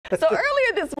So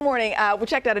earlier this morning, we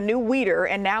checked out a new weeder,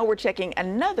 and now we're checking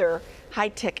another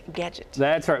high-tech gadget.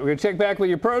 That's right. We're going to check back with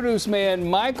your produce man,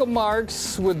 Michael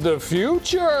Marks, with the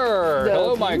future.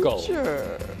 Hello, Michael.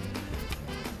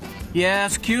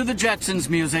 Yes, cue the Jetsons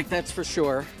music, that's for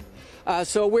sure.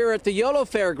 So we're at the YOLO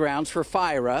Fairgrounds for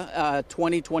FIRA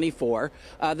 2024.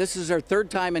 This is our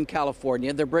third time in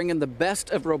California. They're bringing the best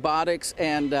of robotics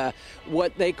and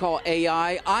what they call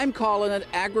AI. I'm calling it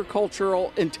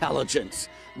agricultural intelligence.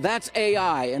 That's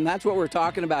AI, and that's what we're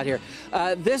talking about here.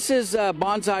 This is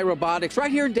Bonsai Robotics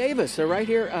right here in Davis. They're right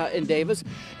here in Davis.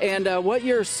 And what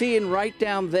you're seeing right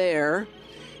down there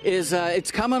is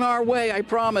it's coming our way, I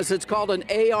promise. It's called an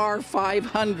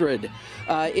AR500.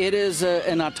 It is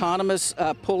an autonomous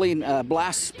pulling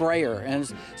blast sprayer.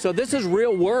 And so this is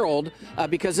real world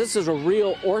because this is a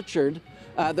real orchard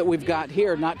that we've got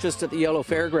here, not just at the YOLO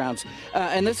Fairgrounds.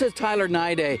 And this is Tyler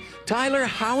Nide. Tyler,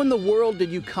 how in the world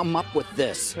did you come up with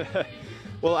this?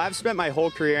 Well, I've spent my whole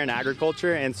career in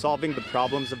agriculture, and solving the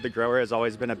problems of the grower has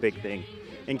always been a big thing.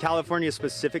 In California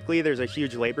specifically, there's a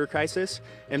huge labor crisis,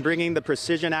 and bringing the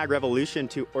precision ag revolution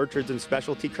to orchards and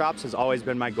specialty crops has always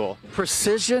been my goal.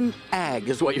 Precision ag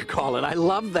is what you call it. I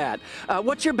love that.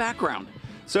 What's your background?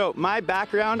 So my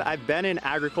background, I've been in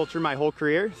agriculture my whole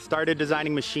career, started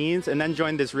designing machines, and then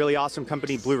joined this really awesome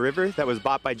company, Blue River, that was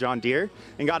bought by John Deere,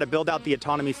 and got to build out the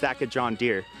autonomy stack at John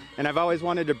Deere. And I've always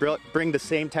wanted to bring the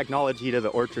same technology to the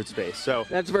orchard space. So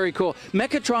that's very cool.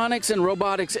 Mechatronics and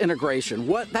robotics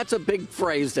integration. That's a big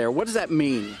phrase there. What does that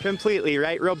mean? Completely,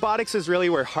 right? Robotics is really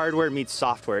where hardware meets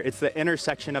software. It's the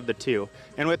intersection of the two.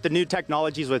 And with the new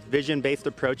technologies with vision-based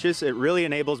approaches, it really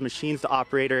enables machines to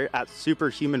operate at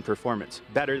superhuman performance,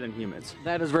 better than humans.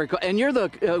 That is very cool. And you're the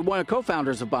one of the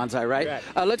co-founders of Bonsai, right?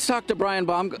 Right. Let's talk to Brian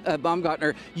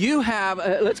Baumgartner. You have,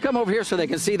 let's come over here so they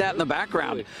can see that in the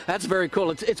background. That's very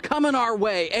cool. It's coming our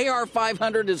way.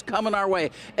 AR500 is coming our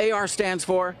way. AR stands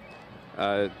for?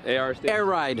 AR Air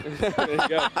ride. There you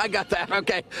go. I got that.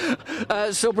 Okay.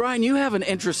 So, Brian, you have an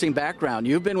interesting background.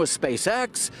 You've been with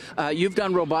SpaceX. You've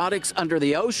done robotics under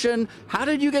the ocean. How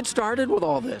did you get started with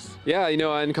all this? Yeah, you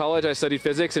know, in college I studied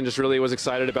physics and just really was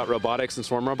excited about robotics and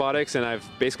swarm robotics, and I've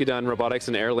basically done robotics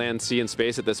in air, land, sea, and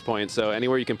space at this point. So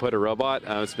anywhere you can put a robot,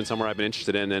 it's been somewhere I've been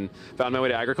interested in, and found my way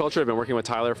to agriculture. I've been working with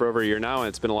Tyler for over a year now, and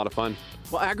it's been a lot of fun.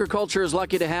 Well, agriculture is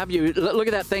lucky to have you. Look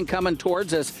at that thing coming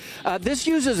towards us. This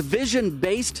uses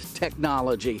vision-based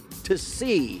technology to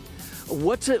see.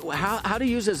 What's it? How do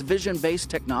you use this vision-based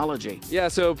technology? Yeah,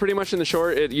 so pretty much in the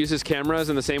short, it uses cameras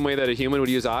in the same way that a human would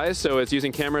use eyes. So it's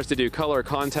using cameras to do color,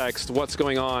 context, what's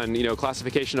going on, you know,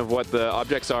 classification of what the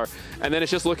objects are. And then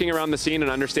it's just looking around the scene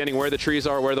and understanding where the trees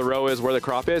are, where the row is, where the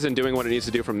crop is, and doing what it needs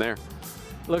to do from there.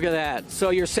 Look at that. So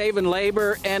you're saving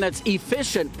labor, and it's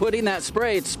efficient putting that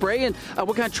spray. It's spraying.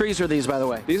 What kind of trees are these, by the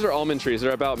way? These are almond trees.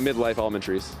 They're about midlife almond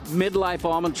trees. Midlife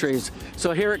almond trees.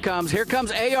 So here it comes. Here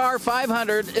comes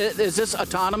AR500. Is this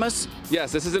autonomous?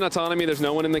 Yes, this is an autonomy. There's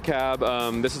no one in the cab.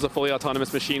 This is a fully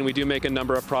autonomous machine. We do make a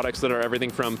number of products that are everything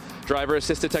from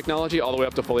driver-assisted technology all the way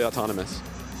up to fully autonomous.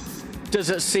 Does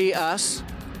it see us?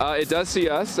 It does see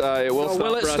us. It will stop.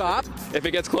 Will it stop? If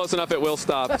it gets close enough, it will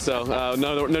stop. So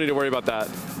no need to worry about that.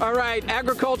 All right,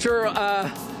 agriculture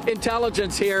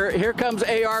intelligence here. Here comes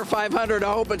AR500.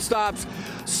 I hope it stops.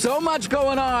 So much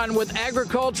going on with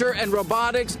agriculture and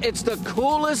robotics. It's the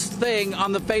coolest thing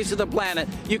on the face of the planet.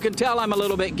 You can tell I'm a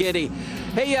little bit giddy.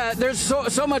 Hey, there's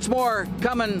so much more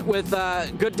coming with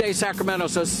Good Day Sacramento,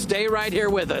 so stay right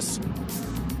here with us.